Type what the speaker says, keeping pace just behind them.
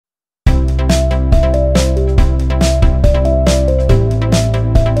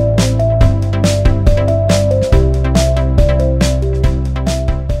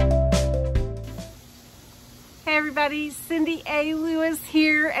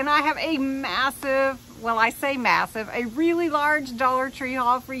and I have a massive, well, I say massive, a really large Dollar Tree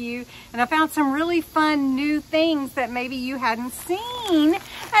haul for you. And I found some really fun new things that maybe you hadn't seen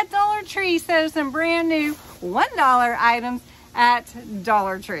at Dollar Tree. So some brand new $1 items at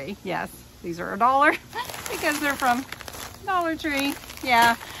Dollar Tree. Yes, these are $1 because they're from Dollar Tree.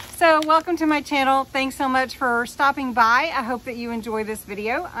 Yeah. So welcome to my channel. Thanks so much for stopping by. I hope that you enjoy this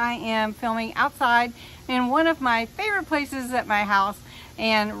video. I am filming outside in one of my favorite places at my house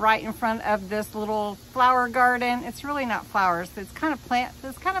and right in front of this little flower garden. It's really not flowers. It's kind of plants.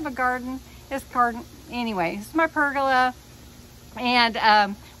 It's kind of a garden. It's garden. Anyway, it's my pergola.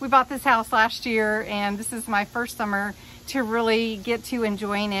 And we bought this house last year, and this is my first summer to really get to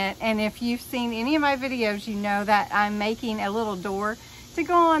enjoying it. And if you've seen any of my videos, you know that I'm making a little door to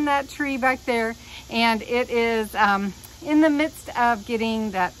go on that tree back there, and it is in the midst of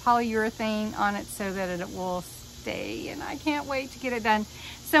getting that polyurethane on it so that it will stay, and I can't wait to get it done.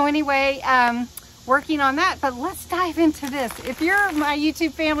 So anyway, working on that, but let's dive into this. If you're my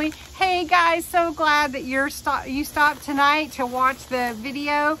YouTube family, hey guys, so glad that you stopped tonight to watch the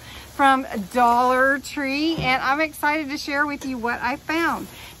video from Dollar Tree, and I'm excited to share with you what I found.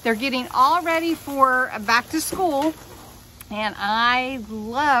 They're getting all ready for back to school, and I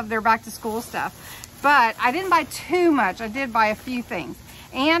love their back to school stuff. But I didn't buy too much. I did buy a few things.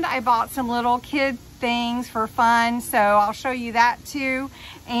 And I bought some little kid things for fun. So I'll show you that too.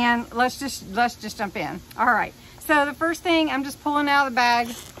 And let's just jump in. All right. So the first thing, I'm just pulling out of the bag,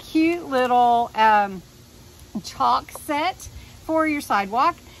 cute little chalk set for your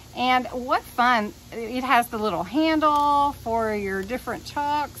sidewalk. And what fun. It has the little handle for your different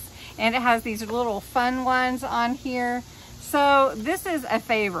chalks. And it has these little fun ones on here. So this is a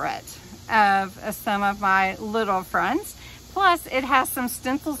favorite of some of my little friends. Plus it has some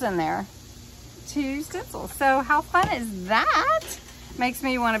stencils in there. 2 stencils. So how fun is that? Makes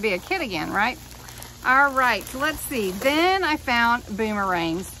me want to be a kid again, right? All right, so let's see. Then I found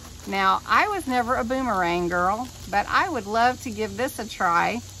boomerangs. Now, I was never a boomerang girl, but I would love to give this a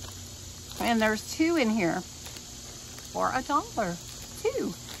try. And there's 2 in here for $1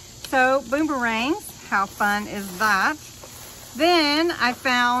 too. So boomerangs, how fun is that? Then I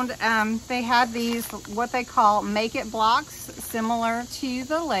found they had these, what they call make it blocks, similar to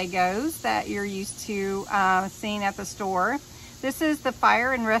the Legos that you're used to seeing at the store. This is the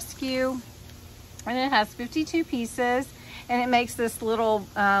fire and rescue, and it has 52 pieces, and it makes this little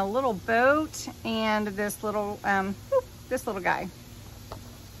little boat and this little guy.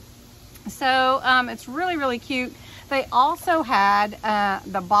 So it's really, really cute. They also had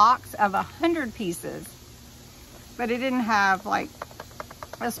the box of 100 pieces. But it didn't have like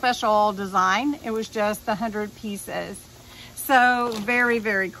a special design. It was just the 100 pieces. So very,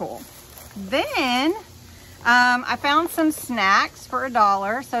 very cool. Then I found some snacks for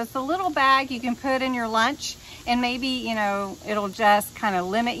 $1. So it's a little bag you can put in your lunch, and maybe, you know, it'll just kind of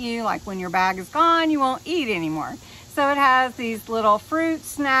limit you. Like when your bag is gone, you won't eat anymore. So it has these little fruit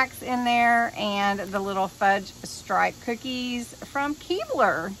snacks in there and the little fudge stripe cookies from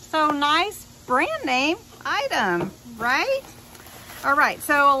Keebler. So nice brand name item, right? All right,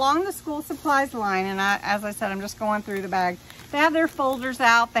 so along the school supplies line, and as I said, I'm just going through the bag. They have their folders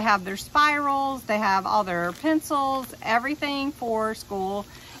out, they have their spirals, they have all their pencils, everything for school.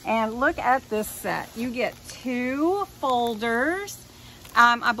 And look at this set. You get 2 folders.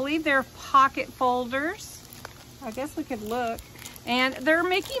 I believe they're pocket folders. I guess we could look. And they're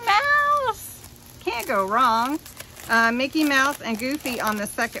Mickey Mouse. Can't go wrong. Mickey Mouse and Goofy on the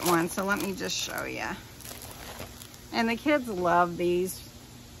second one. So let me just show you. And the kids love these.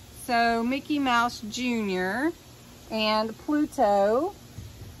 So Mickey Mouse Jr. and Pluto.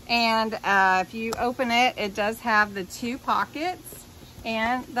 And if you open it, it does have the 2 pockets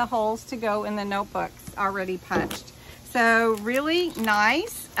and the holes to go in the notebooks already punched. So really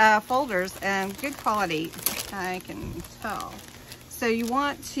nice folders and good quality, I can tell. So you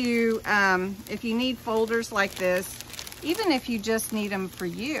want to, if you need folders like this, even if you just need them for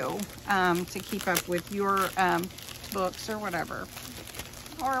you to keep up with your books or whatever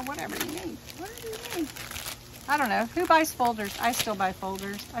you need. What do you need? I don't know. Who buys folders? I still buy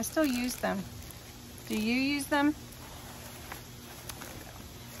folders. I still use them. Do you use them?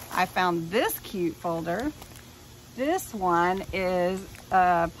 I found this cute folder. This one is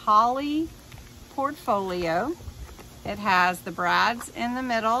a poly portfolio. It has the brads in the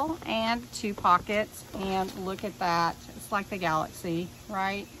middle and 2 pockets, and look at that. It's like the galaxy,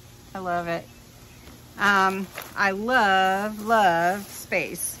 right? I love it. I love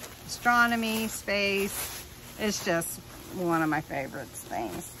space. Astronomy, space. It's just one of my favorite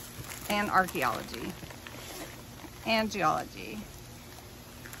things. And archaeology. And geology.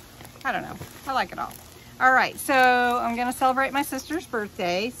 I don't know. I like it all. All right, so I'm gonna celebrate my sister's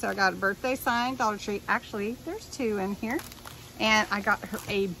birthday. So I got a birthday sign, Dollar Tree. Actually, there's 2 in here. And I got her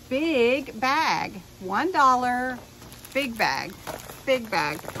a big bag, $1, big bag, big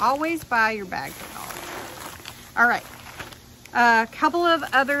bag. Always buy your bag for $1. All right, a couple of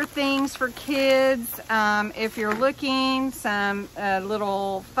other things for kids. If you're looking, some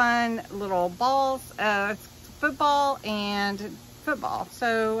little fun little balls, football and football.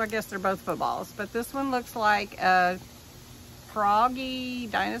 So I guess they're both footballs, but this one looks like a froggy,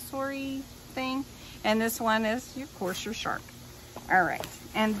 dinosaur-y thing. And this one is, of course, your shark. All right,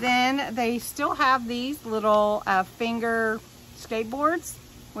 and then they still have these little finger skateboards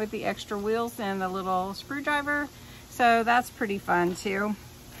with the extra wheels and the little screwdriver. So that's pretty fun too.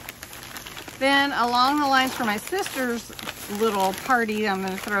 Then along the lines for my sister's little party I'm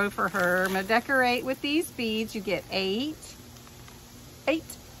gonna throw for her, I'm gonna decorate with these beads. You get 8.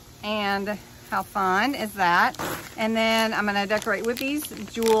 And how fun is that? And then I'm gonna decorate with these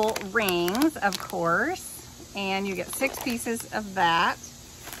jewel rings, of course. And you get 6 pieces of that.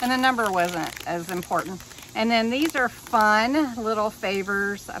 And the number wasn't as important. And then these are fun little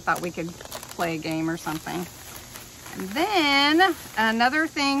favors. I thought we could play a game or something. And then another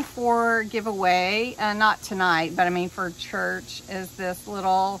thing for giveaway, not tonight, but I mean for church, is this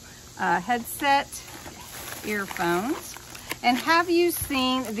little headset earphones. And have you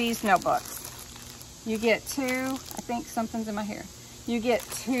seen these notebooks? You get 2, I think something's in my hair. You get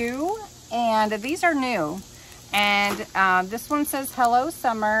 2, and these are new. And this one says Hello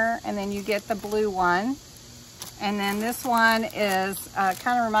Summer, and then you get the blue one. And then this one is,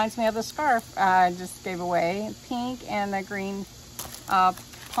 kind of reminds me of the scarf I just gave away, pink and the green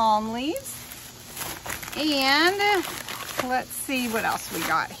palm leaves. And let's see what else we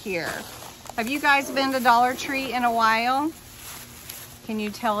got here. Have you guys been to Dollar Tree in a while? Can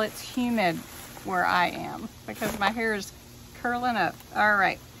you tell it's humid where I am? Because my hair is curling up. All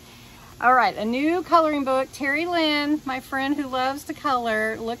right. All right, a new coloring book. Terry Lynn, my friend who loves to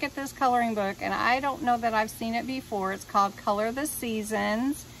color, look at this coloring book, and I don't know that I've seen it before. It's called Color the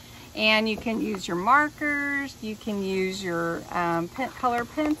Seasons, and you can use your markers, you can use your color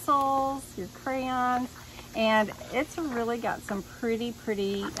pencils, your crayons, and it's really got some pretty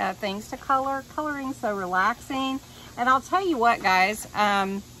things to color. Coloring's so relaxing. And I'll tell you what, guys,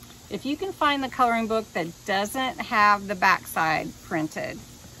 if you can find the coloring book that doesn't have the backside printed,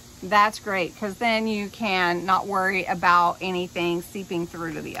 that's great, because then you can not worry about anything seeping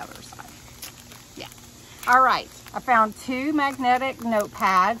through to the other side. Yeah. All right, I found 2 magnetic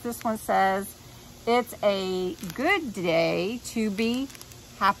notepads. This one says, it's a good day to be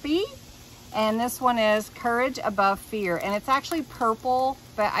happy. And this one is Courage Above Fear. And it's actually purple,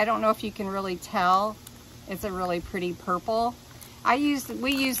 but I don't know if you can really tell. It's a really pretty purple.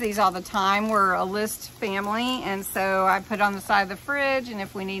 We use these all the time. We're a list family, and so I put it on the side of the fridge, and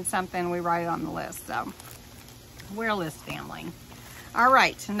if we need something, we write it on the list. So we're a list family. All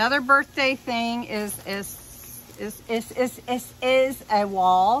right, another birthday thing is a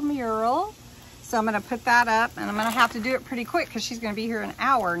wall mural. So I'm gonna put that up, and I'm gonna have to do it pretty quick because she's gonna be here an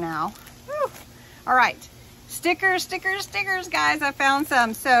hour now. Whew. All right. Stickers, guys, I found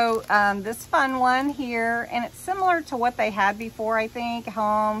some. So this fun one here, and it's similar to what they had before, I think.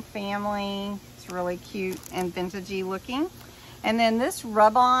 Home, family, it's really cute and vintagey looking. And then this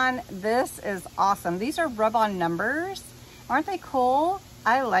rub-on, this is awesome. These are rub-on numbers. Aren't they cool?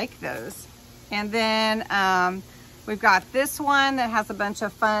 I like those. And then we've got this one that has a bunch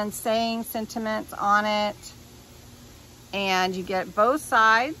of fun saying sentiments on it. And you get both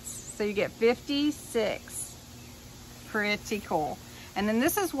sides, so you get 56. Pretty cool. And then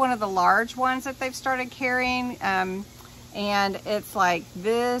this is one of the large ones that they've started carrying, and it's like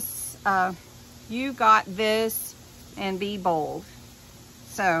this, you got this, and be bold.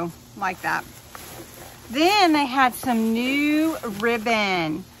 So like that. Then they had some new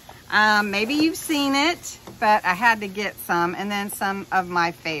ribbon. Maybe you've seen it, but I had to get some, and then some of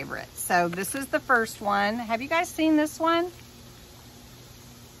my favorites. So this is the first one. Have you guys seen this one?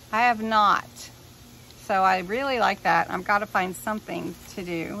 I have not. So I really like that. I've got to find something to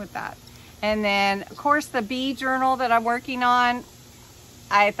do with that. And then, of course, the bee journal that I'm working on,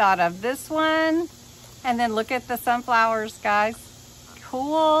 I thought of this one. And then look at the sunflowers, guys.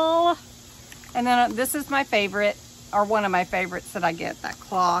 Cool. And then this is my favorite, or one of my favorites that I get, that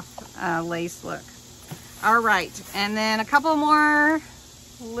cloth lace look. All right. And then a couple more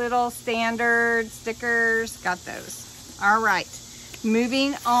little standard stickers. Got those. All right.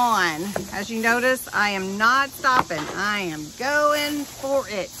 Moving on. As you notice, I am not stopping. I am going for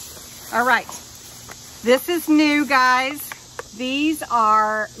it. All right. This is new, guys. These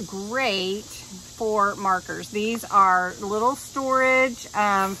are great for markers. These are little storage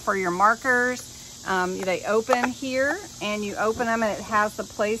for your markers. They open here, and you open them and it has the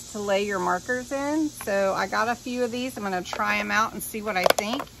place to lay your markers in. So I got a few of these. I'm going to try them out and see what I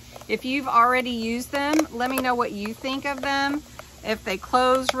think. If you've already used them, let me know what you think of them. If they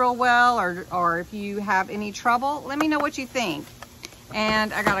close real well, or if you have any trouble, let me know what you think.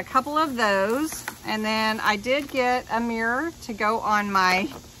 And I got a couple of those. And then I did get a mirror to go on my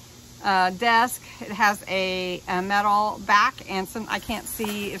desk. It has a metal back, and I can't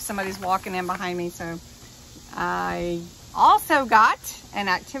see if somebody's walking in behind me. So I also got an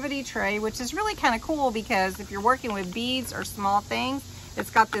activity tray, which is really kind of cool because if you're working with beads or small things,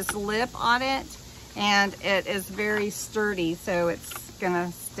 it's got this lip on it, and it is very sturdy, so it's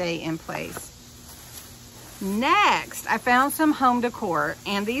gonna stay in place. Next, I found some home decor,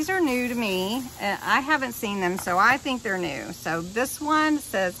 and these are new to me. I haven't seen them, so I think they're new. So this one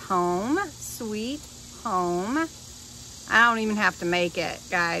says home, sweet home. I don't even have to make it,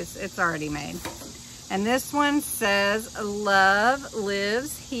 guys. It's already made. And this one says love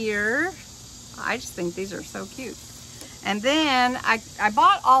lives here. I just think these are so cute. And then I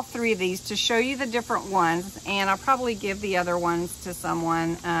bought all three of these to show you the different ones, and I'll probably give the other ones to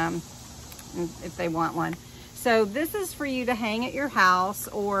someone if they want one. So this is for you to hang at your house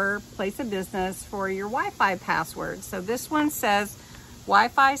or place of business for your Wi-Fi password. So this one says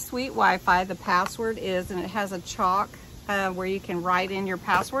Wi-Fi, sweet Wi-Fi. The password is, and it has a chalk where you can write in your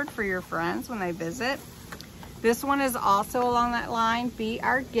password for your friends when they visit. This one is also along that line, be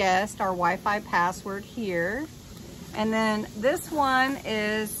our guest, our Wi-Fi password here. And then this one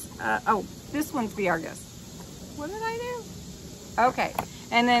is, this one's be our guest. What did I do? Okay.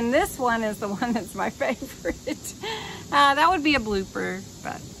 And then this one is the one that's my favorite. That would be a blooper,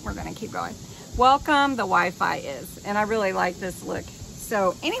 but we're gonna keep going. Welcome, the Wi-Fi is. And I really like this look.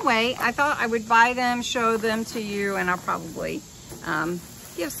 So anyway, I thought I would buy them, show them to you, and I'll probably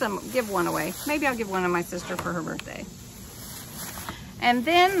give one away. Maybe I'll give one to my sister for her birthday. And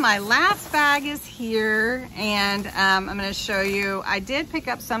then my last bag is here, and I'm gonna show you. I did pick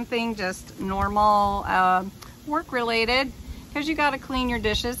up something just normal, work related, because you gotta clean your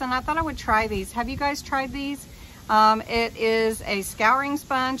dishes, and I thought I would try these. Have you guys tried these? It is a scouring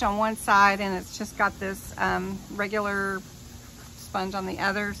sponge on one side, and it's just got this regular sponge on the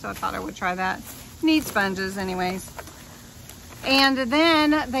other, so I thought I would try that. Need sponges anyways. And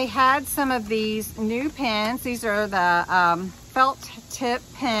then they had some of these new pens. These are the felt tip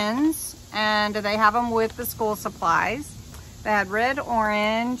pens, and they have them with the school supplies. They had red,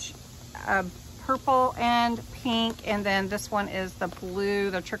 orange, purple, and pink, and then this one is the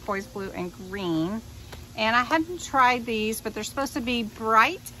blue, the turquoise blue and green. And I hadn't tried these, but they're supposed to be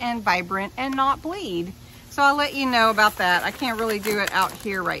bright and vibrant and not bleed. So I'll let you know about that. I can't really do it out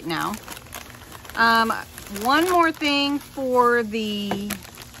here right now. One more thing for the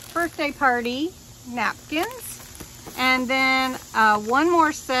birthday party, napkins. And then one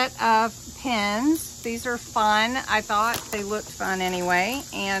more set of pens. These are fun. I thought they looked fun anyway.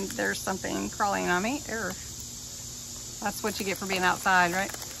 And there's something crawling on me. Err. That's what you get for being outside,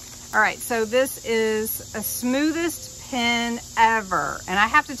 right? All right, so this is the smoothest pen ever. And I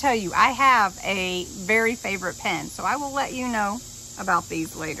have to tell you, I have a very favorite pen. So I will let you know about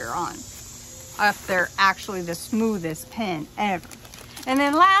these later on, if they're actually the smoothest pen ever. And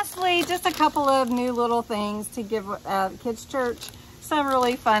then lastly, just a couple of new little things to give kids' church. Some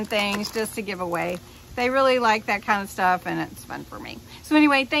really fun things just to give away. They really like that kind of stuff, and it's fun for me. So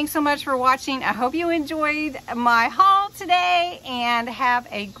anyway, thanks so much for watching. I hope you enjoyed my haul today, and have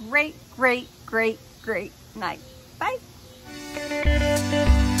a great, great, great, great night. Bye.